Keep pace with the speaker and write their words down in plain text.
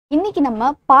இன்னைக்கு நம்ம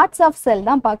parts of cell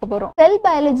தான் பார்க்க போறோம். செல்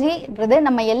பயாலஜின்றது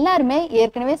நம்ம எல்லாருமே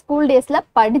ஏற்கனவே ஸ்கூல் டேஸ்ல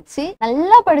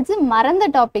நல்லா படிச்சு மறந்த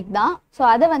டாபிக் தான். சோ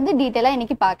அதை வந்து டீடைலா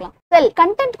இன்னைக்கு பார்க்கலாம். செல்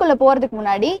கண்டென்ட் குள்ள போறதுக்கு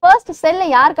முன்னாடி ஃபர்ஸ்ட் செல்ல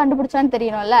யார் கண்டுபிடிச்சான்னு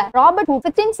தெரியணும்ல. ராபர்ட் ஹூக்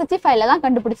 1665ல தான்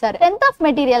கண்டுபிடிச்சாரு. ஸ்ட்ரென்த் ஆஃப்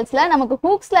மெட்டீரியல்ஸ்ல நமக்கு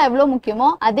ஹூக்ஸ்ல எவ்வளவு முக்கியமோ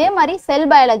அதே மாதிரி செல்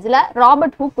பயாலஜில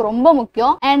ராபர்ட் ஹூக் ரொம்ப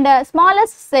முக்கியம். அண்ட்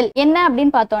ஸ்மாலஸ்ட் செல் என்ன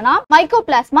அப்படின்னு பார்த்தோம்னா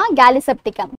மைக்கோபிளாஸ்மா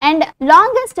கேலிசெப்டிகம். அண்ட்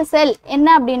லாங்கஸ்ட் செல் என்ன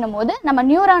அப்படின்னும் போது நம்ம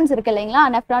நியூரான்ஸ் இருக்கு இல்லைங்களா,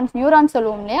 நெஃப்ரான்ஸ் நியூரான்ஸ்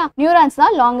சொல்லுவோம் இல்லையா, நியூரான்ஸ்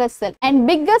தான் லாங்கஸ்ட் செல். அண்ட்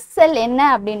பிக்கஸ்ட் செல் என்ன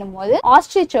அப்படின்னும் போது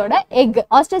ஆஸ்ட்ரிச்சோட எக்.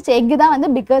 ஆஸ்ட்ரிச் எக் தான்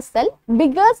வந்து பிக்கஸ்ட் செல்.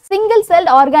 பிக்கஸ்ட் சிங்கிள் செல்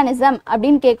ஆர்கானிசம்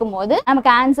அப்படின்னு கேட்கும் போது நமக்கு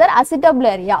ஆன்சர்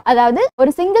அசிட்டோபிளேரியா. அதாவது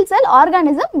ஒரு சிங்கிள் செல்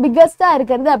ஆர்கானிசம் பிக்கஸ்டா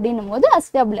இருக்கிறது அப்படின்னும் போது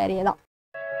அசிட்டோபிளேரியா தான்.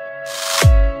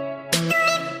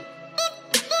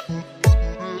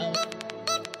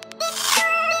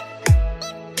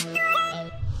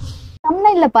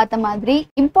 தம்ப்நெயில்ல பார்த்த மாதிரி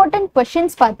இம்பார்ட்டன்ட்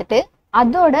क्वेश्चंस பார்த்துட்டு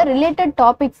அதோட ரிலேட்டட்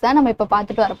டாபிக்ஸ் தான் நம்ம இப்ப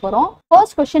பார்த்துட்டு வர போறோம்.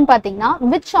 ஃபர்ஸ்ட் क्वेश्चन பாத்தீங்கன்னா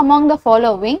which among the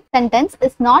following sentence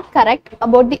is not correct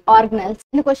about the organelles.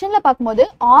 இந்த क्वेश्चनல பாக்கும்போது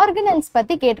ஆர்கனல்ஸ்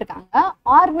பத்தி கேட்டிருக்காங்க.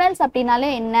 ஆர்கனல்ஸ்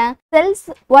அப்படினாலே என்ன? செல்ஸ்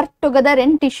ஒர்க் டுகெதர்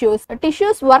இன் டிஷ்யூஸ்,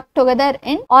 டிஷ்யூஸ் ஒர்க் டுகெதர்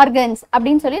இன் ஆர்கன்ஸ்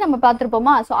அப்படின்னு சொல்லி நம்ம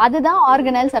பார்த்திருப்போமா. சோ அதுதான்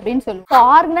ஆர்கனல்ஸ் அப்படின்னு சொல்லுவோம். சோ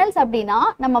ஆர்கனல்ஸ் அப்படின்னா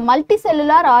நம்ம மல்டி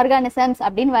செல்லுலார் ஆர்கானிசம்ஸ்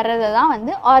அப்படின்னு வர்றதை தான்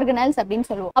வந்து ஆர்கனல்ஸ் அப்படின்னு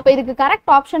சொல்லுவோம். அப்ப இதுக்கு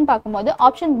கரெக்ட் ஆப்ஷன் பார்க்கும்போது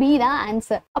ஆப்ஷன் பி தான்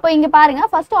ஆன்சர். அப்போ இங்க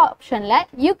பாருங்க ஃபர்ஸ்ட் ஆப்ஷன்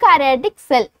யூகாரியோட்டிக்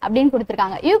செல் அப்படின்னு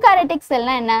கொடுத்திருக்காங்க. யூகாரியோட்டிக்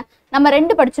செல்னா என்ன? நம்ம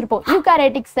ரெண்டு படிச்சிருப்போம்,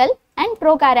 யூகாரியோட்டிக் செல் அண்ட்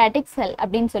ப்ரோகாரியோட்டிக் செல்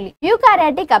அப்படின்னு சொல்லி.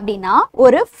 யூகாரியோட்டிக் அப்படின்னா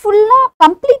ஒரு ஃபுல்லா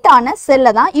கம்ப்ளீட்டான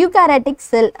செல்ல தான் யூகாரியோட்டிக்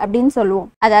செல் அப்படின்னு சொல்லுவோம்.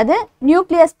 அதாவது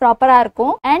நியூக்ளியஸ் ப்ராப்பரா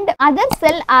இருக்கும் அண்ட் அதர்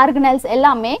செல் ஆர்கனல்ஸ்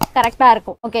எல்லாமே கரெக்டா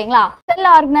இருக்கும். ஓகேங்களா? செல்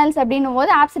ஆர்கனல்ஸ் அப்படின்னும்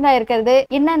போது ஆப்சென்டா இருக்கிறது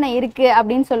என்னென்ன இருக்கு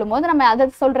அப்படின்னு சொல்லும் போது நம்ம அதை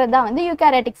சொல்றதுதான் வந்து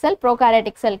யூகாரியோட்டிக் செல்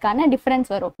ப்ரோகாரியோட்டிக் செல்கான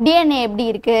டிஃபரன்ஸ் வரும். டிஎன்ஏ எப்படி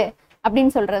இருக்கு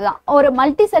அப்படின்னு சொல்றதுதான். ஒரு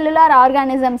மல்டி செல்லுலார்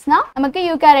ஆர்கானிசம்ஸ்னா நமக்கு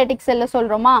யூகாரியோட்டிக் செல்ல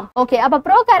சொல்றோமா. ஓகே, அப்ப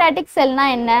ப்ரோகாரியோட்டிக் செல்னா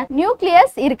என்ன?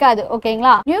 நியூக்ளியஸ் இருக்காது.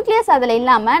 ஓகேங்களா? நியூக்ளியஸ் அதுல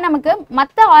இல்லாம நமக்கு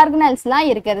மத்த ஆர்கனல்ஸ் எல்லாம்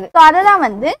இருக்கிறது. சோ அததான்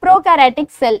வந்து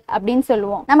ப்ரோகாரியோட்டிக் செல் அப்படின்னு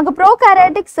சொல்லுவோம். நமக்கு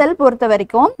ப்ரோகாரியோட்டிக் செல் பொறுத்த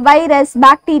வரைக்கும் வைரஸ்,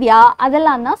 பாக்டீரியா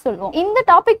அதெல்லாம் தான் சொல்லுவோம். இந்த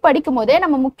டாபிக் படிக்கும் போதே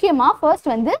நம்ம முக்கியமா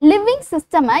ஃபர்ஸ்ட் வந்து லிவிங்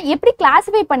சிஸ்டம் எப்படி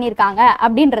கிளாசிஃபை பண்ணிருக்காங்க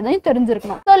அப்படின்றதையும்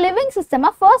தெரிஞ்சிருக்கணும். சோ லிவிங் சிஸ்டம்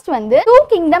ஃபர்ஸ்ட் வந்து 2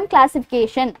 கிங்டம்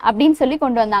கிளாசிபிகேஷன் அப்படின்னு சொல்லி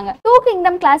கொண்டு வந்தாங்க. 2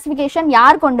 கிங்டம் கிளாசிபிகேஷன்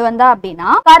யார் கொண்டு வந்தா அப்படின்னா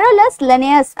கரோலஸ்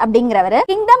லினியஸ் அப்படிங்கிறவர்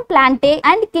kingdom Plantae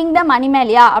and kingdom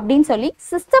Animalia அப்படின்னு சொல்லி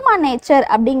சிஸ்டம் ஆன் நேச்சர்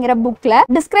அப்படிங்கிற புக்ல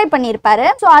டிஸ்கிரைப் பண்ணிருப்பாரு.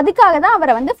 சோ அதுக்காக தான்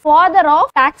அவரை வந்து ஃபாதர்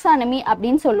ஆஃப் டாக்ஸானமி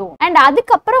அப்படின்னு சொல்லுவோம். அண்ட்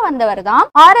அதுக்கப்புறம் வந்தவர் தான்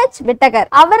ஆர்எச்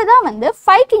விட்டகர். அவர் தான் வந்து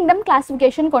 5 கிங்டம்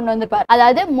கிளாசிபிகேஷன் கொண்டு வந்திருப்பார்.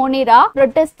 அதாவது Monera,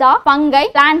 Protista, fungi,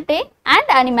 Plantae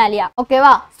and Animalia.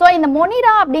 ஓகேவா? சோ இந்த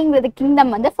மொனிரா அப்படிங்கிறது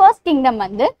கிங்டம் வந்து ஃபர்ஸ்ட் கிங்டம்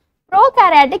வந்து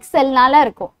ப்ரோகாரியோட்டிக் செல்னால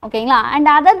இருக்கும். ஓகேங்களா? And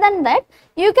other than that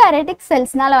eukaryotic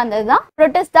செல்ஸ்னால வந்தது தான்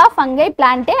Protista, fungi,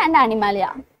 Plantae and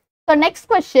Animalia. So next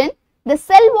question, the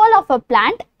cell wall of a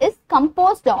plant is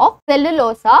composed of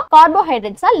cellulosa,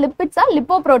 carbohydrates, lipids,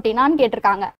 lipoprotein னு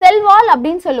கேட்டிருக்காங்க. செல் வால்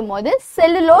அப்படின்னு சொல்லும்போது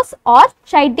செல்லுலோஸ் ஆர்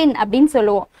சைட்டின் அப்படின்னு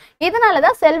சொல்லுவோம். இதனால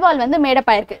தான் செல் வால் வந்து மேடப்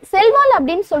ஆயிருக்கு. செல் வால்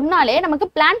அப்படின்னு சொன்னாலே நமக்கு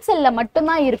பிளான்ட் செல்ல மட்டும்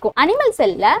தான் இருக்கும். அனிமல்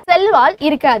செல்ல செல் வால்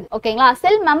இருக்காது. ஓகேங்களா?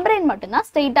 செல் மெம்பரேன் மட்டும் தான்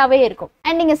ஸ்ட்ரெயிட்டாவே இருக்கும்.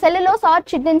 அண்ட் நீங்க செல்லுலோஸ் ஆர்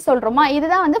சிட்டின் சொல்றோமா,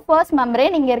 இதுதான் வந்து ஃபர்ஸ்ட்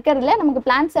மெம்பரேன். இங்க இருக்கிறதுல நமக்கு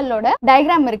பிளான்ட் செல்லோட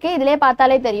டயக்ராம் இருக்கு. இதுலயே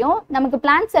பார்த்தாலே தெரியும் நமக்கு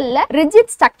பிளான்ட் செல்ல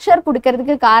ரிஜிட் ஸ்ட்ரக்சர்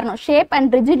கொடுக்கிறதுக்கு காரணம், ஷேப்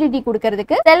அண்ட் ரிஜிடிட்டி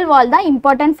கொடுக்கிறதுக்கு செல் வால் தான்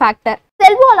important factor.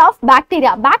 Sell wall of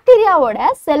bacteria, பாக்டீரியாவோட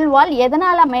செல் வால்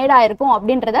எதனால மேட் ஆயிருக்கும்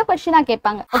அப்படின்றத क्वेश्चनா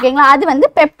கேட்பாங்க. ஓகேங்களா? அது வந்து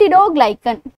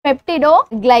பெப்டிடோகிளைகன்.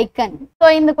 பெப்டிடோகிளைகன். சோ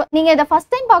இந்த நீங்க இத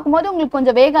ஃபர்ஸ்ட் டைம் பாக்கும்போது உங்களுக்கு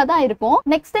கொஞ்சம் வேகா தான் இருக்கும்.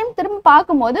 நெக்ஸ்ட் டைம் திரும்ப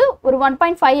பாக்கும்போது ஒரு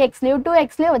 1.5xலயோ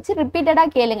 2xலயோ வச்சு ரிப்பீட்டடா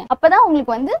கேளுங்க. அப்பதான்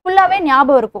உங்களுக்கு வந்து ஃபுல்லாவே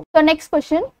ஞாபகம் இருக்கும். So next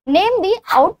question, name the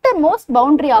outer most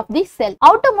boundary of the sell.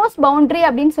 Outer most boundary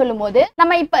அப்படின்னு சொல்லும்போது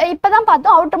நம்ம இப்பதான்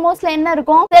பார்த்தோம் அவுட்டர் மோஸ்ட்ல என்ன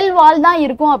இருக்கும், செல் வால் தான்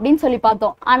இருக்கும் அப்படின்னு சொல்லி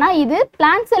பார்த்தோம். ஆனா இது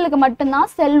பிளான்ட் செல்லுக்கு மட்டும்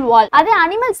செல் வால். அதே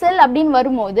அனிமல் செல் அப்படின்னு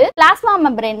வரும்போது பிளாஸ்மா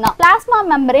மெம்பரேன் தான். பிளாஸ்மா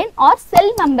மெம்பரேன் ஆர்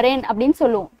செல் மெம்பரேன் அப்படின்னு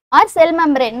சொல்லுவோம். ஆர் செல்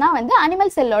மெம்பரேன்னா வந்து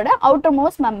அனிமல் செல்லோட அவுட்டர்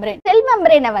மோஸ்ட் மெம்பரேன். செல்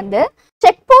மெம்பரேனை வந்து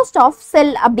செக் போஸ்ட் ஆஃப்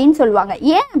செல் அப்படின்னு சொல்லுவாங்க.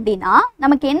 ஏன் அப்படின்னா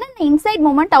நமக்கு என்னென்ன inside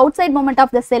moment out side moment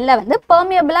of the செல்ல வந்து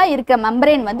பெர்மியபிளா இருக்க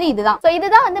மெம்பரேன் வந்து இதுதான். ஸோ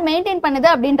இதுதான் வந்து மெயின்டைன் பண்ணுது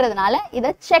அப்படின்றதுனால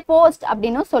இதை செக் போஸ்ட்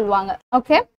அப்படின்னு சொல்லுவாங்க.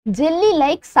 Okay, jelly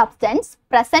like substance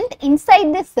present inside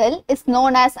the cell is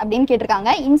known as அப்படின்னு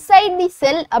கேட்டிருக்காங்க. இன்சைட் தி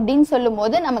செல் அப்படின்னு சொல்லும்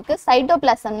போது நமக்கு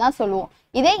சைட்டோபிளாசம் தான் சொல்லுவோம்.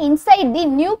 இதே இன்சைட் தி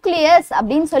நியூக்ளியஸ்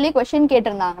அப்படின்னு சொல்லி क्वेश्चन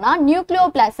கேட்டிருந்தாங்கன்னா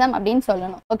நியூக்ளியோபிளாசம் அப்படின்னு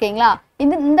சொல்லணும். ஓகேங்களா?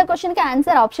 இந்த क्वेश्चनக்கு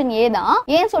ஆன்சர் ஆப்ஷன் ஏ தான்.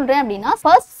 ஏன் சொல்றேன் அப்படின்னா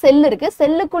ஃபர்ஸ்ட் செல் இருக்கு.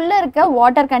 செல்லுக்குள்ள இருக்க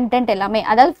வாட்டர் கண்டென்ட் எல்லாமே,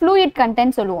 அதாவது ஃப்ளூயிட்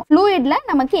கண்டென்ட் சொல்லுவோம். ஃப்ளூயிட்ல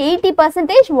நமக்கு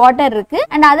 80% வாட்டர் இருக்கு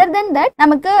அண்ட் அதர் தென் தட்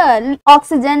நமக்கு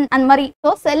ஆக்சிஜன் அந்த மாதிரி.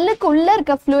 ஸோ செல்லுக்குள்ள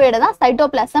இருக்க ஃப்ளூயிட தான்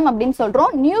சைட்டோபிளாசம் அப்படின்னு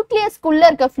சொல்றோம். நியூக்ளியஸ்க்குள்ள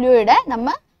இருக்க ஃப்ளூயிட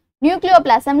நம்ம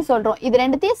நியூக்ளியோபிளாசம் சொல்றோம். இது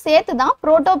ரெண்டுத்தையும் சேர்த்து தான்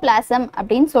புரோட்டோபிளாசம்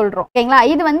அப்படின்னு சொல்றோம். ஓகேங்களா?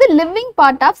 இது வந்து லிவிங்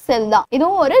பார்ட் ஆஃப் செல் தான்.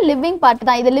 இதுவும் ஒரு லிவிங் பார்ட்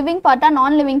தான். இது லிவிங் பார்ட்டா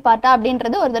நான் லிவிங் பார்ட்டா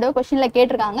அப்படின்றது ஒரு தடவை क्वेश्चनல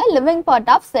கேட்டிருக்காங்க. லிவிங்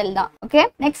பார்ட் ஆஃப் செல் தான். Okay,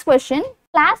 next question.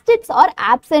 பிளாஸ்டிட்ஸ் R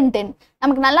absent இன்.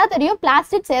 நமக்கு நல்லா தெரியும்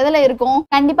பிளாஸ்டிட்ஸ் எதுல இருக்கும்,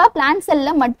 கண்டிப்பா பிளான்ட் செல்ல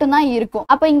மட்டும் தான் இருக்கும்.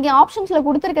 அப்ப இங்க ஆப்ஷன்ஸ்ல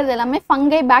கொடுத்திருக்கிறது எல்லாமே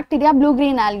fungi, bacteria, blue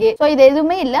green algae. So இது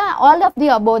எதுவுமே இல்ல, ஆல் ஆஃப் தி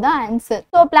அபோவ் தான் ஆன்சர்.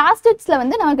 சோ பிளாஸ்டிட்ஸ்ல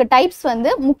வந்து நமக்கு டைப்ஸ் வந்து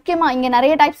முக்கியமா இங்க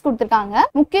நிறைய டைப்ஸ் கொடுத்திருக்காங்க.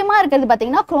 முக்கியமா இருக்கிறது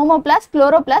பாத்தீங்கன்னா குரோமோபிளாஸ்ட்,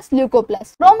 குளோரோபிளாஸ்ட்,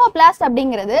 லியூகோபிளாஸ்ட். குரோமோபிளாஸ்ட்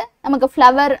அப்படிங்கிறது நமக்கு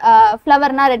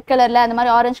ஃப்ளவர்னா ரெட் கலர்ல, அந்த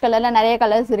மாதிரி ஆரஞ்சு கலர்ல நிறைய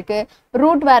கலர்ஸ் இருக்கு.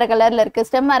 ரூட் வேற கலர்ல இருக்கு,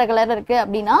 ஸ்டெம் வேற கலர்ல இருக்கு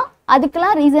அப்படின்னா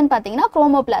அதுக்கெல்லாம் ரீசன் பாத்தீங்கன்னா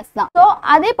குரோமோபிளாஸ்ட் தான். சோ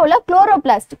அதே போல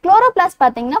குளோரோபிளாஸ்ட்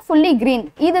பாத்தீங்கன்னா ஃபுல்லி கிரீன்.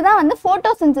 இதுதான் வந்து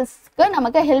போட்டோசிந்தசிஸ்க்கு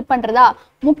நமக்கு ஹெல்ப் பண்றதா.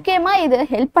 முக்கியமா இது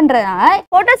ஹெல்ப் பண்றதுனால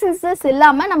போட்டோசிந்தசிஸ்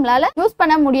இல்லாம நம்மளால யூஸ்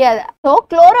பண்ண முடியாது. சோ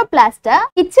குளோரோபிளாஸ்ட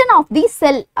கிச்சன் ஆஃப் தி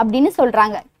செல் அப்படின்னு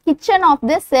சொல்றாங்க. கிச்சன் ஆஃப்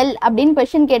தி செல் அப்படின்னு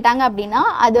क्वेश्चन கேட்டாங்க அப்படின்னா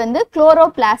அது வந்து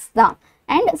குளோரோபிளாஸ்ட் தான்.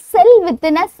 அண்ட் செல்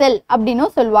வித்தின் அ செல் அப்படின்னு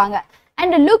சொல்லுவாங்க.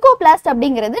 அண்ட் லுகோபிளாஸ்ட்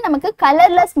அப்படிங்கிறது நமக்கு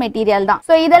கலர்லெஸ் மெட்டீரியல் தான்.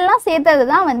 சோ இதெல்லாம் சேர்த்தது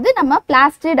தான் வந்து நம்ம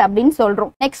பிளாஸ்டிட் அப்படின்னு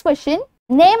சொல்றோம். Next question.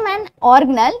 Name an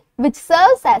organelle which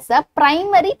serves as a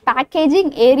primary packaging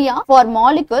area for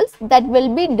molecules that will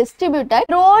be distributed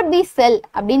throughout the cell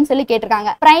அப்படின்னு சொல்லி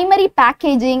கேட்டிருக்காங்க. பிரைமரி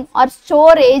பேக்கேஜிங் ஆர்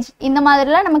ஸ்டோரேஜ் இந்த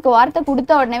மாதிரிலாம் நமக்கு வார்த்தை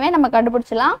கொடுத்த உடனே நம்ம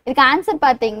கண்டுபிடிச்சலாம். இதுக்கு ஆன்சர்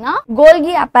பாத்தீங்கன்னா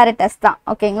கோல்கி apparatus தான்.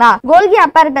 ஓகேங்களா? கோல்கி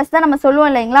apparatus தான் நம்ம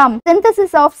சொல்லுவோம் இல்லைங்களா,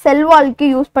 சிந்தசிஸ் ஆஃப் செல் வால்க்கு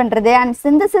யூஸ் பண்றது அண்ட்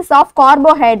சிந்தசிஸ் ஆஃப்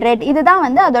கார்போஹைட்ரேட், இதுதான்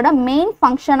வந்து அதோட மெயின்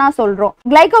ஃபங்க்ஷனா சொல்றோம்.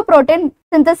 கிளைகோப்ரோட்டீன்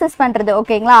சிந்தசிஸ் பண்றது.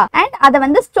 ஓகேங்களா? அண்ட் அதை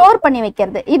வந்து ஸ்டோர் பண்ணி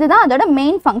வைக்கிறது, இதுதான் அதோட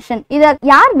மெயின் ஃபங்க்ஷன். இத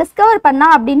யார் டிஸ்கவர் பண்ணா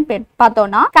அப்படின்னு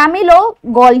பார்த்தோம்னா கமிலோ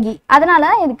கோல்கி.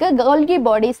 அதனால இதுக்கு கோல்கி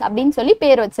பாடிஸ் அப்படின்னு சொல்லி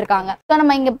பேர் வச்சிருக்காங்க. சோ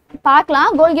நம்ம இங்க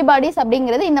பார்க்கலாம் கோல்கி பாடிஸ்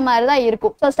அப்படிங்கிறது இந்த மாதிரி தான்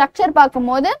இருக்கும். சோ ஸ்ட்ரக்சர்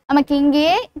பார்க்கும்போது நமக்கு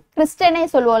இங்கேயே கிறிஸ்டனே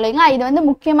சொல்லுவோம் இல்லைங்களா, இது வந்து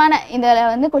முக்கியமான இதுல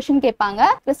வந்து क्वेश्चन கேட்பாங்க.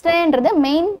 கிறிஸ்டனேன்றது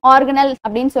மெயின் ஆர்கனல்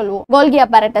அப்படின்னு சொல்லுவோம் கோல்கி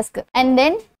apparatusக்கு. And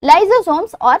then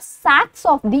lysosomes are sacs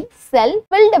of the cell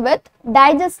filled with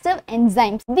digestive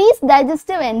enzymes. These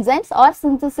digestive enzymes are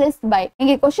synthesized by.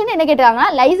 இங்க क्वेश्चन என்ன கேட்டாங்கன்னா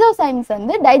lysosomes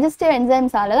வந்து digestive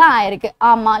enzymes ஆல தான் ஆயிருக்கு.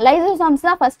 ஆமா, lysosomes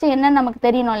தான் ஃபர்ஸ்ட் என்னன்னு நமக்கு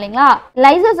தெரியணும் இல்லைங்களா.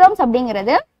 lysosomes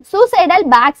அப்படிங்கிறது சூசைடல்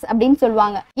பேக்ஸ் அப்படின்னு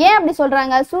சொல்லுவாங்க. ஏன் அப்படி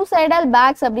சொல்றாங்க சூசைடல்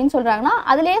பேக்ஸ் அப்படின்னு சொல்றாங்கன்னா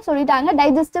அதுலயே சொல்லிட்டாங்க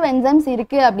டைஜஸ்டிவ் என்சைம்ஸ்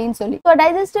இருக்கு அப்படின்னு சொல்லி. சோ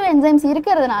டைஜஸ்டிவ் என்சைம்ஸ்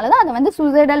இருக்கிறதுனால தான் அதை வந்து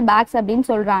சூசைடல் பேக்ஸ் அப்படின்னு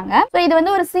சொல்றாங்க. சோ இது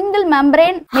வந்து ஒரு சிங்கிள்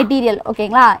மெம்பரேன் மெட்டீரியல்.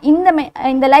 ஓகேங்களா?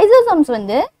 இந்த லைசோசோம்ஸ்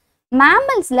வந்து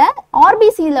மேமல்ஸ்ல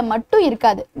ஆர்பிசில மட்டும்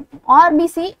இருக்காது.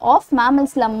 ஆர்பிசி ஆஃப்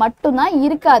மேமல்ஸ்ல மட்டும் தான்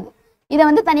இருக்காது. இதை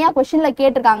வந்து தனியா क्वेश्चनல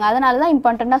கேட்டிருக்காங்க, அதனால தான்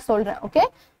இம்பார்ட்டண்டா சொல்றேன். ஓகே,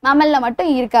 மேமல்ல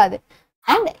மட்டும் இருக்காது.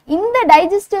 அண்ட் இந்த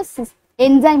டைஜஸ்டிவ்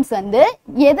என்சைம்ஸ் வந்து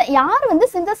யார் வந்து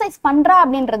சிந்தசைஸ் பண்றா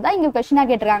அப்படின்றது தான் இங்க क्वेश्चना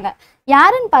கேட்டிருக்காங்க.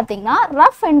 யாருன்னு பாத்தீங்கன்னா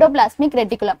ரஃப் எண்டோபிளாஸ்மிக்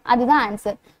ரெட்டிகுலம், அதுதான்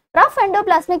answer. Rough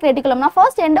endoplasmic ரெட்டிகுலம்னா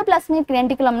first endoplasmic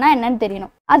ரெட்டிகுலம்னா என்னன்னு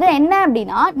தெரியணும். அது என்ன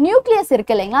அப்படின்னா நியூக்ளியஸ்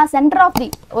இருக்கு இல்லைங்களா, சென்டர் ஆஃப் தி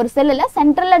ஒரு செல்லுல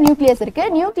சென்ட்ரல்ல நியூக்ளியஸ் இருக்கு.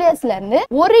 நியூக்ளியஸ்ல இருந்து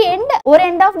ஒரு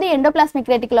end of the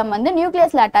endoplasmic reticulum வந்து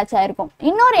நியூக்ளியஸ்ல அட்டாச் ஆயிருக்கும்.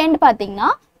 இன்னொரு எண்ட்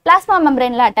பாத்தீங்கன்னா பிளாஸ்மா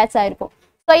மெம்பரேன்ல அட்டாச் ஆயிருக்கும்.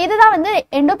 சோ இதுதான் வந்து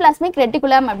எண்டோபிளாஸ்மிக்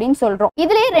ரெட்டிகுலம் அப்படின்னு சொல்றோம்.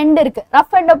 இதுலயே ரெண்டு இருக்கு,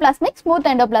 rough endoplasmic, smooth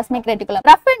endoplasmic reticulum.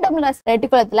 Rough endoplasmic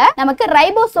ரெட்டிகுலத்துல நமக்கு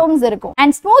ரைபோசோம்ஸ் இருக்கும்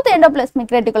and smooth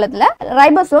endoplasmic ரெட்டிகுலத்துல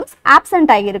ribosomes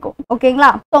absent ஆகி இருக்கும். ஓகேங்களா?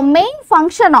 So main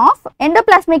function of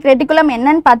endoplasmic reticulum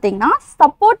என்னன்னு பாத்தீங்கன்னா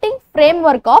சப்போர்ட்டிங்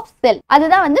ஃப்ரேம்வொர்க் ஆஃப் செல்,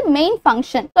 அதுதான் வந்து மெயின்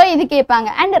ஃபங்க்ஷன். சோ இது கேட்பாங்க.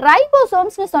 அண்ட்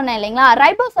ரைபோசோம்ஸ்னு சொன்னேன் இல்லைங்களா,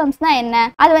 ரைபோசோம்ஸ்னா என்ன,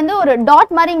 அது வந்து ஒரு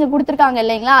டாட் மாதிரி இங்க கொடுத்திருக்காங்க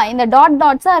இல்லைங்களா, இந்த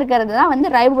டாட்ஸா இருக்கிறது தான் வந்து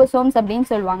ரைபோசோம்ஸ் அப்படின்னு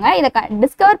சொல்லுவாங்க. இதை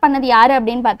டிஸ்கவர் பண்ணது யாரு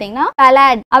அப்படின்னு பாத்தீங்கன்னா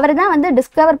பலாட், அவர் தான் வந்து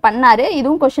டிஸ்கவர் பண்ணாரு.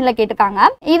 இதுவும் क्वेश्चनல கேட்டிருக்காங்க.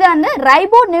 இது வந்து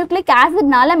ரைபோ நியூக்ளிக்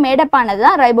ஆசிட்னால மேடப்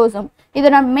ஆனதுதான் ரைபோசோம்.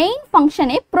 இதோட மெயின்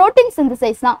ஃபங்க்ஷனே புரோட்டீன்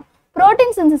சிந்தசைஸ் தான்.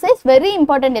 புரோட்டீன் சிந்தசைஸ் வெரி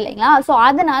இம்பார்ட்டன்ட் இல்லைங்களா, சோ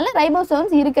அதனால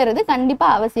ரைபோசோம்ஸ் இருக்கிறது கண்டிப்பா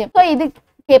அவசியம். சோ இது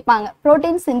கேட்பாங்க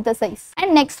protein synthesise.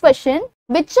 And next question,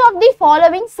 which of the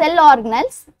following cell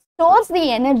organelles stores the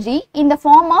energy in the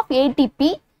form of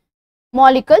ATP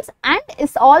molecules and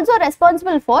is also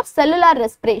responsible for cellular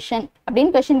respiration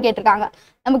அப்படின்னு question கேட்டிருக்காங்க.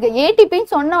 நமக்கு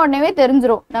ஏடிபின்னு சொன்ன உடனே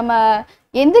தெரிஞ்சிரும், நம்ம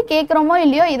எந்த கேட்குறோமோ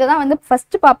இல்லையோ இதை தான் வந்து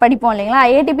ஃபர்ஸ்ட் படிப்போம் இல்லைங்களா.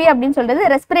 ஏடிபி அப்படின்னு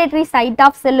சொல்றது respiratory side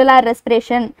of cellular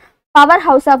respiration, power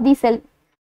house of the sell.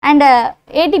 And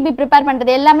ATP prepare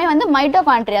பண்றது எல்லாமே வந்து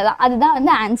மைட்டோகாண்ட்ரியா தான், அதுதான்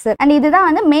வந்து ஆன்சர். அண்ட் இதுதான்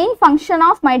வந்து மெயின் ஃபங்க்ஷன்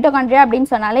ஆஃப் மைட்டோகாண்ட்ரியா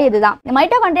அப்படின்னு சொன்னாலே இதுதான்.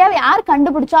 மைட்டோகாண்ட்ரியாவை யார்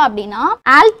கண்டுபிடிச்சா அப்படின்னா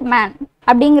ஆல்ட்மேன்.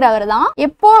 அப்படிங்கிறவர் தான்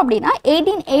எப்போ அப்படின்னா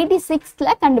 1886ல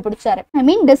கண்டுபிடிச்சாரு. ஐ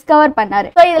மீன் டிஸ்கவர் பண்ணாரு.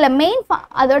 ஸோ இதுல மெயின்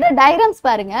அதோட டயக்ராம்ஸ்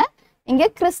பாருங்க. இங்க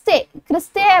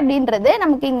கிறிஸ்டே அப்படின்றது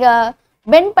நமக்கு இங்க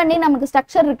பெண்ட் பண்ணி நமக்கு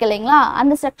ஸ்ட்ரக்சர் இருக்கு இல்லைங்களா,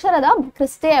 அந்த ஸ்ட்ரக்சரை தான்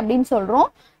கிறிஸ்டே அப்படின்னு சொல்றோம்.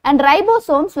 அண்ட்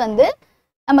ரைபோசோம்ஸ் வந்து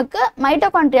நமக்கு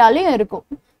மைட்டோகாண்ட்ரியாலையும் இருக்கும்.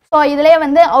 ஸோ இதுலயே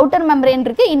வந்து அவுட்டர் மெம்பரேன்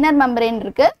இருக்கு, இன்னர் மெம்பரேன்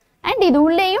இருக்கு, அண்ட் இது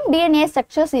உள்ளேயும் டிஎன்ஏ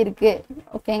ஸ்ட்ரக்சர்ஸ் இருக்கு.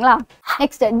 ஓகேங்களா.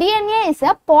 Next, DNA is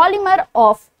a polymer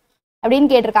of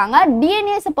அப்படின்னு கேட்டிருக்காங்க.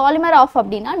 DNA is a polymer of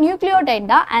அப்படின்னா நியூக்ளியோடைட்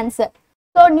தான் ஆன்சர்.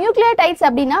 ஸோ நியூக்ளியோடைட்ஸ்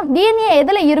அப்படின்னா டிஎன்ஏ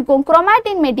எதுல இருக்கும்,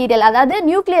 குரோமாட்டின் மெட்டீரியல், அதாவது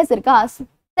நியூக்ளியஸ் இருக்கா,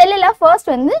 செல்லுல ஃபர்ஸ்ட்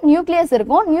வந்து நியூக்ளியஸ்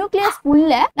இருக்கும்.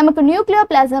 நியூக்ளியஸ்க்குள்ள நமக்கு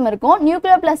நியூக்ளியோபிளாசம் இருக்கும்.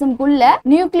 நியூக்ளியோபிளாசம்க்குள்ள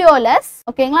நியூக்ளியோலஸ்,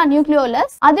 ஓகேங்களா,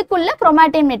 நியூக்ளியோலஸ், அதுக்குள்ள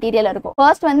குரோமாட்டின் மெட்டீரியல் இருக்கும்.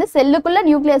 ஃபர்ஸ்ட் வந்து செல்லுக்குள்ள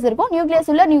நியூக்ளியஸ் இருக்கும், நியூக்ளியஸ்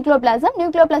உள்ள நியூக்ளியோபிளாசம்,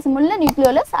 நியூக்ளியோபிளாசம் உள்ள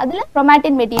நியூக்ளியோலஸ், அதுல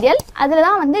குரோமாட்டின் மெட்டீரியல், அதுல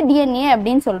தான் வந்து டிஎன்ஏ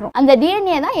அப்படின்னு சொல்றோம். அந்த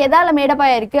டிஎன்ஏ தான் எதால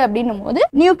மேடப்பாயா இருக்கு அப்படின்னும் போது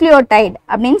நியூக்ளியோடைட்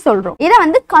அப்படின்னு சொல்றோம். இதை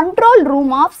வந்து கண்ட்ரோல்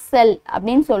ரூம் ஆஃப் செல்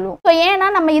அப்படின்னு சொல்லுவோம். ஸோ ஏன்னா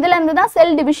நம்ம இதுல இருந்து தான்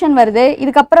செல் டிவிஷன் வருது.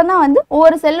 இதுக்கப்புறம் தான் வந்து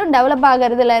ஒவ்வொரு செல்லும் டெவலப்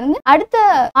ஆகிறதுல இருந்து அடுத்த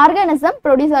ஆர்கானிசம்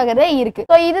ப்ரொடியூஸ் ஆகிறதே இருக்கு.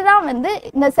 ஸோ இதுதான் வந்து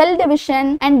இந்த cell division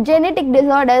and genetic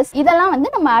disorders, இதெல்லாம் வந்து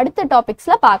நம்ம அடுத்த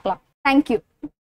டாபிக்ஸ்ல பார்க்கலாம். தேங்க்யூ.